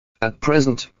At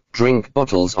present, drink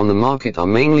bottles on the market are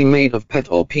mainly made of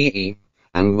PET or PE,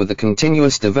 and with the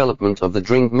continuous development of the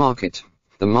drink market,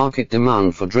 the market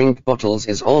demand for drink bottles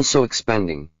is also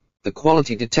expanding. The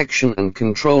quality detection and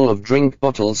control of drink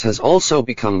bottles has also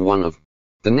become one of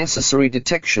the necessary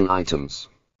detection items.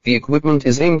 The equipment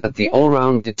is aimed at the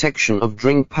all-round detection of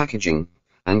drink packaging,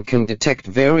 and can detect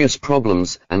various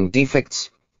problems and defects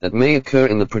that may occur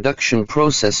in the production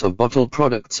process of bottle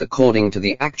products according to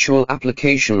the actual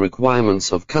application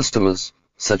requirements of customers,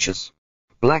 such as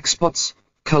black spots,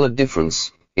 color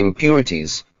difference,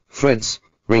 impurities, threads,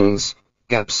 rings,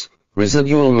 gaps,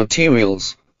 residual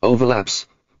materials, overlaps,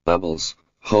 bubbles,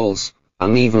 holes,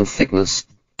 uneven thickness,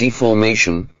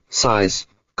 deformation, size,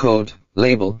 code,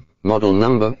 label, model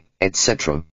number,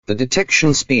 etc. The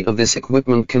detection speed of this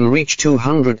equipment can reach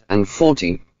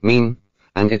 240 mean,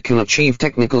 and it can achieve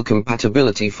technical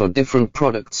compatibility for different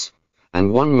products,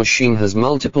 and one machine has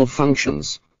multiple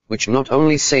functions, which not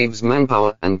only saves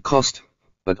manpower and cost,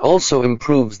 but also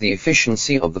improves the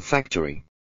efficiency of the factory.